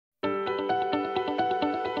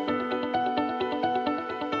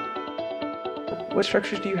what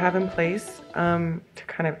structures do you have in place to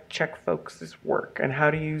kind of check folks' work, and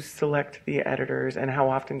how do you select the editors, and how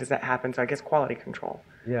often does that happen? So I guess quality control.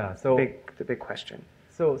 Yeah. So The big question.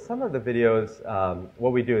 So some of the videos,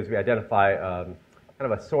 what we do is we identify kind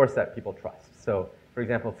of a source that people trust. So for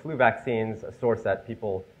example, flu vaccines, a source that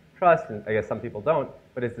people trust, and I guess some people don't,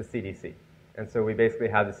 but it's the CDC. And so we basically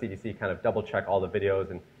have the CDC kind of double check all the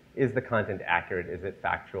videos, and is the content accurate, is it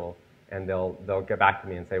factual? And they'll get back to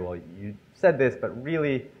me and say, well, you said this, but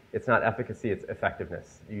really it's not efficacy, it's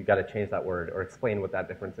effectiveness. You got to change that word or explain what that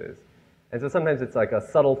difference is. And so sometimes it's like a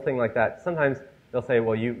subtle thing like that. Sometimes they'll say,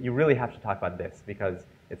 well, you really have to talk about this because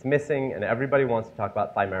it's missing and everybody wants to talk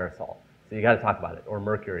about thimerosal. So you got to talk about it. Or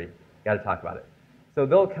mercury, you got to talk about it. So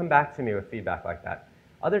they'll come back to me with feedback like that.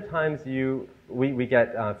 Other times we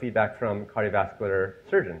get feedback from cardiovascular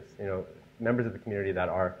surgeons, members of the community that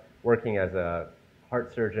are working as a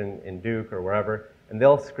heart surgeon in Duke or wherever, and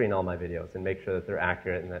they'll screen all my videos and make sure that they're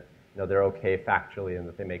accurate and that they're okay factually and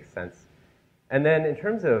that they make sense. And then in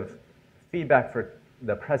terms of feedback for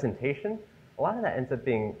the presentation, a lot of that ends up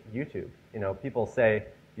being YouTube. People say,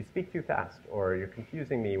 you speak too fast, or you're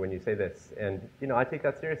confusing me when you say this. And I take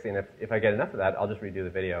that seriously, and if I get enough of that, I'll just redo the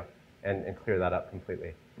video and clear that up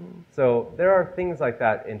completely. So there are things like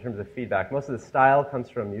that in terms of feedback. Most of the style comes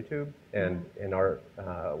from YouTube and in our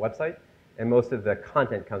website, and most of the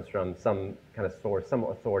content comes from some kind of source, some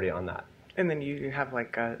authority on that. And then you have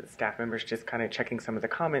like staff members just kind of checking some of the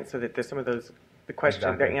comments so that there's some of those, the questions,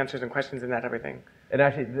 Exactly. their answers and questions and that everything. And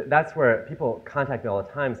actually, that's where people contact me all the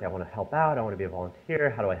time and say, I want to help out, I want to be a volunteer,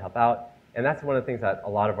 how do I help out? And that's one of the things that a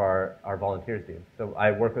lot of our volunteers do. So I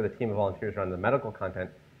work with a team of volunteers around the medical content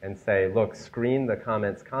and say, look, screen the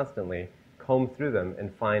comments constantly, comb through them,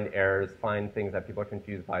 and find errors, find things that people are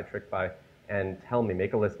confused by, tricked by, and tell me,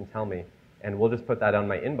 make a list and tell me. And we'll just put that on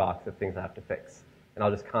my inbox of things I have to fix. And I'll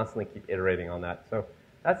just constantly keep iterating on that. So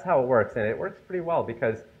that's how it works, and it works pretty well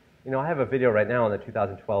because, I have a video right now on the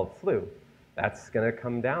 2012 flu. That's going to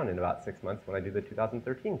come down in about 6 months when I do the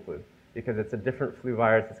 2013 flu because it's a different flu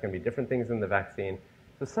virus. It's going to be different things in the vaccine.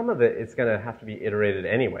 So some of it is going to have to be iterated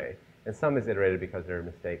anyway, and some is iterated because there are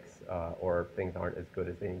mistakes or things aren't as good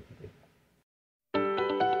as they need to be.